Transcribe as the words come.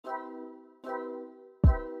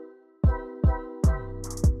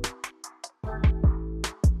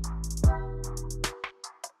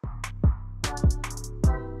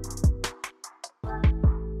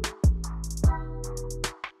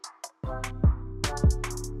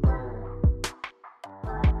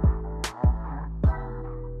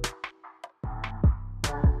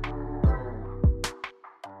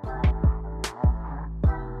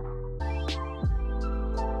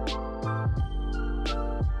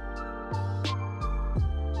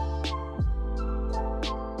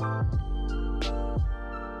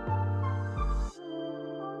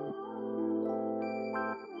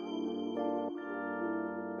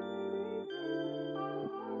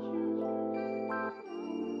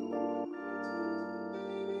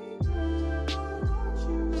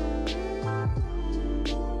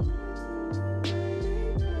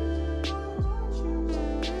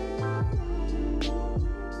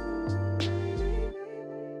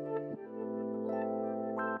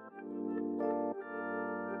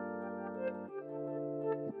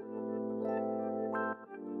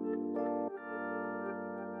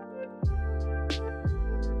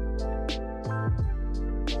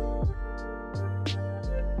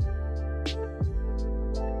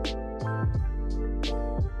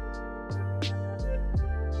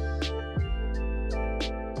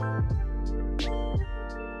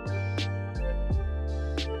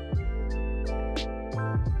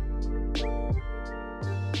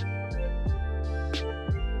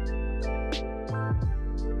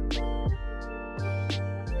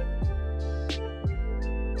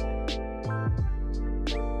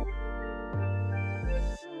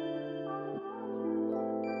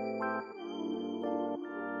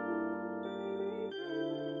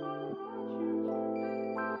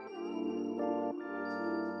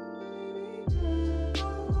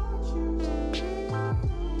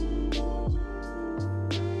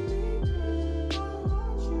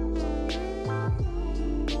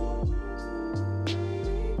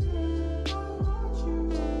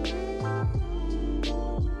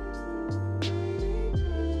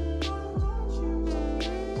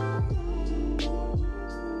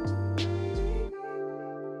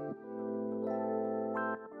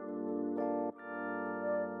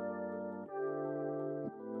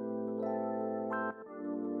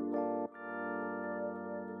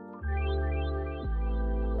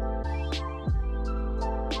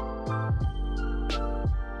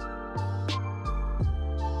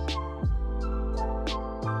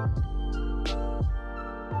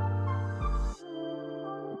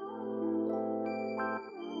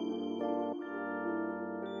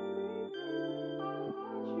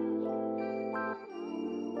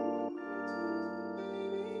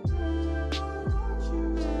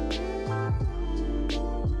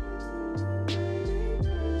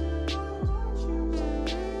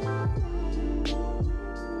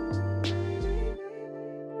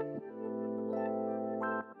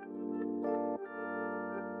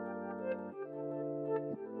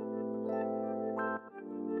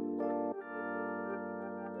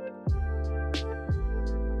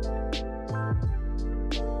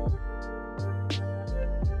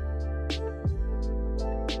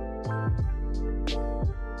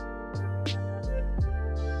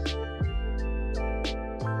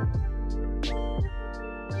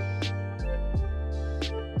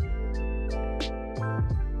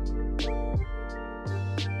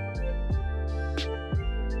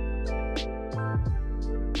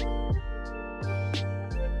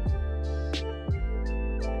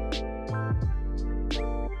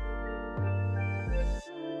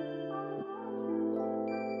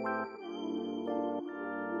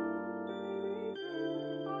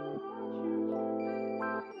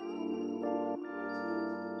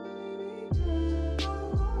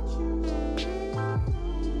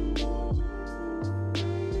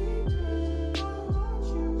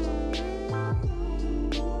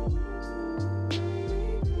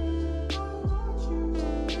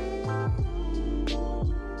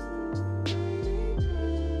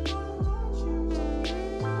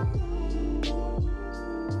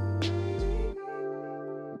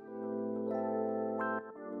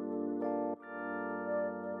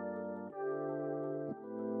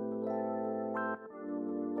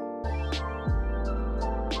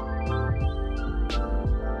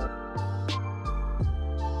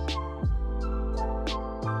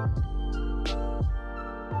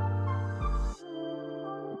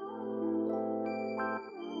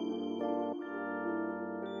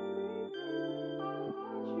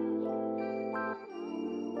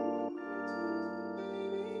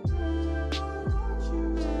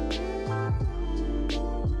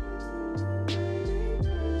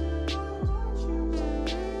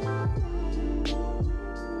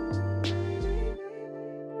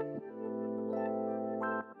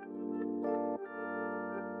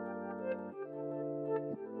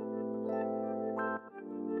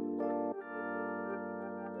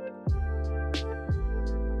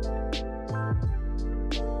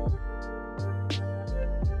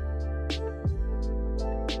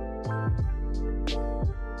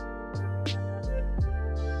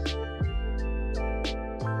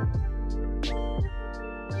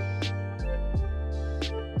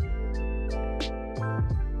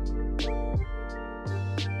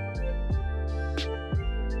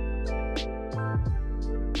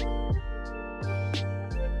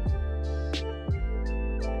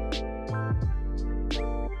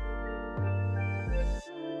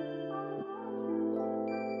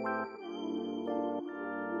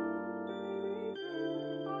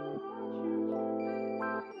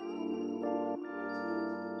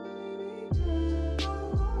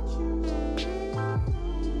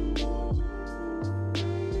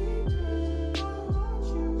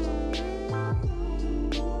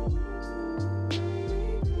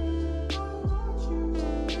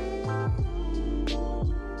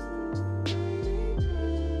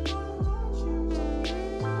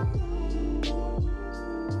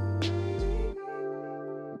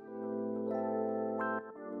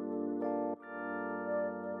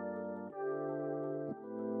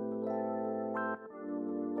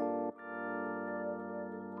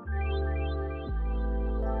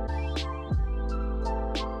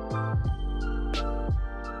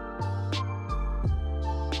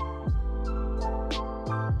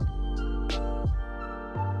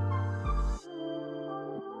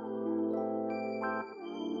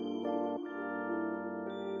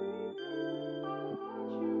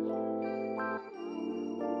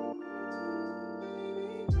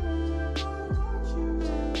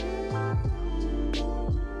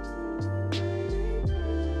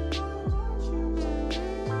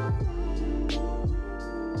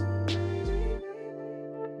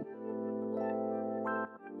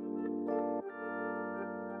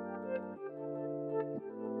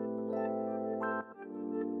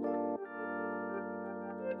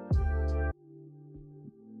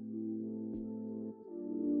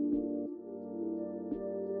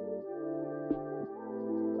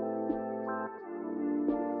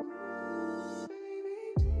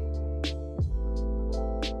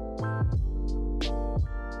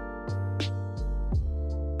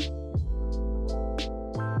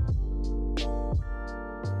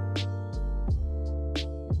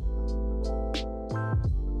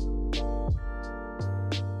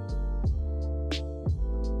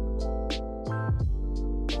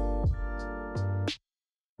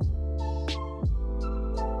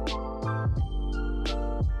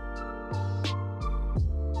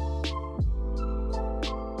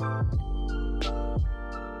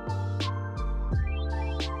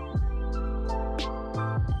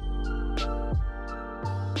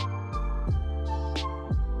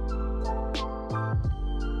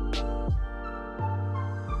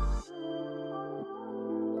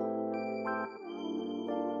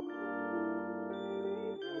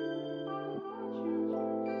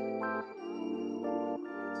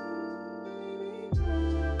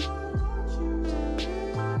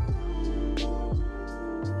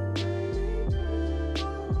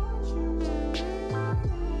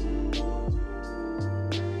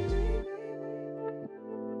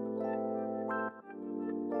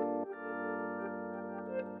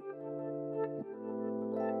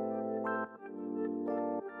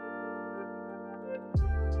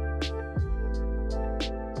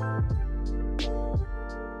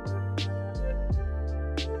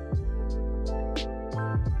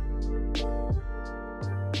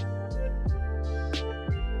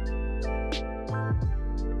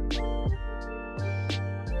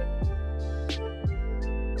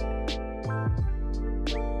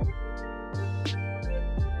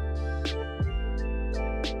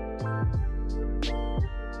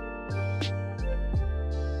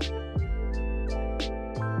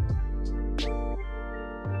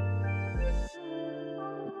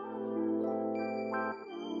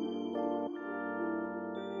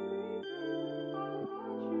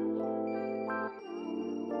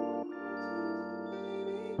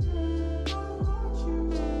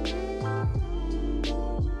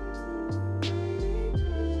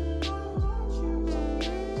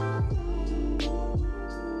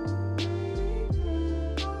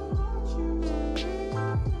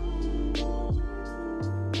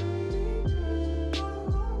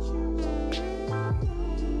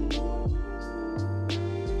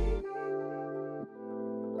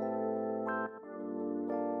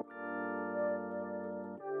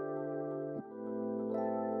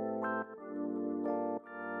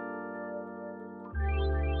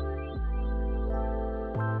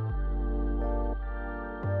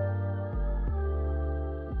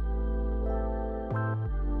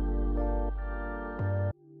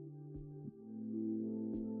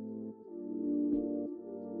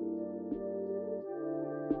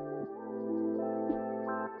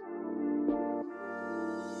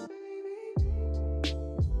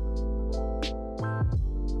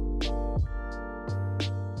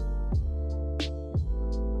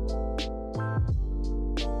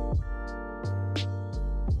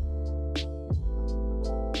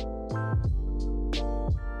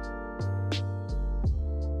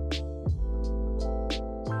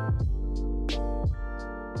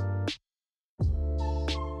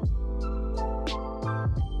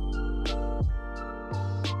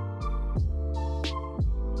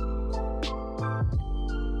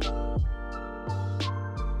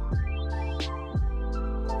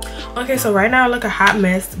Okay, so right now I look a hot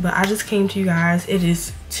mess, but I just came to you guys. It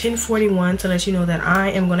is 10:41 to let you know that I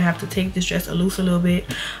am gonna have to take this dress loose a little bit.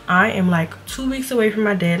 I am like 2 weeks away from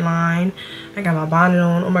my deadline. I got my bonnet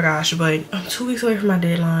on, oh my gosh, but I'm 2 weeks away from my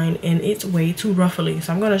deadline and it's way too ruffly.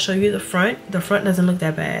 So I'm gonna show you the front. The front doesn't look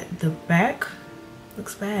that bad. The back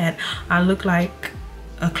looks bad. I look like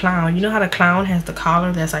a clown. You know how the clown has the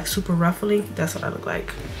collar that's like super ruffly? That's what I look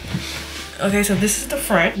like. Okay, so this is the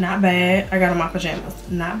front. Not bad. I got on my pajamas.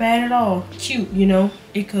 Not bad at all. Cute, you know?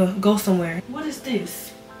 It could go somewhere. What is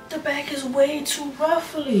this? The back is way too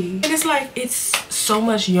ruffly. And it's like, it's so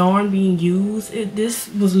much yarn being used. This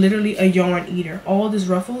was literally a yarn eater. All this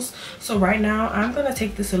ruffles. So right now, I'm gonna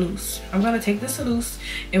take this loose. I'm gonna take this loose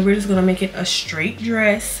and we're just gonna make it a straight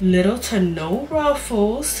dress. Little to no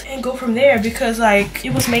ruffles. And go from there because like,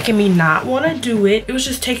 it was making me not wanna do it. It was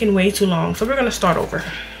just taking way too long. So we're gonna start over.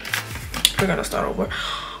 We're gonna start over.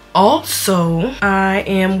 Also, I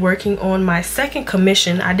am working on my second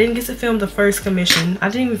commission. I didn't get to film the first commission. I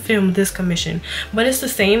didn't even film this commission, but it's the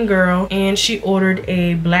same girl and she ordered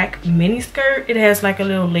a black mini skirt. It has like a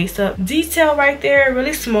little lace up detail right there,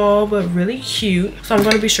 really small but really cute. So I'm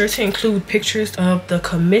going to be sure to include pictures of the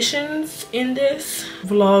commissions in this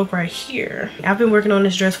vlog right here. I've been working on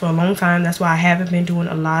this dress for a long time. That's why I haven't been doing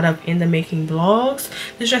a lot of in the making vlogs.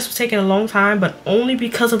 This dress was taking a long time, but only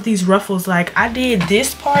because of these ruffles. Like I did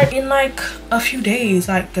this part in like a few days.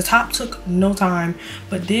 Like the top took no time,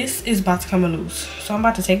 but this is about to come loose. So I'm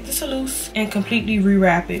about to take this loose and completely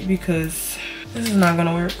rewrap it because this is not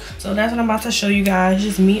gonna work. So that's what I'm about to show you guys,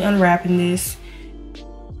 just me unwrapping this.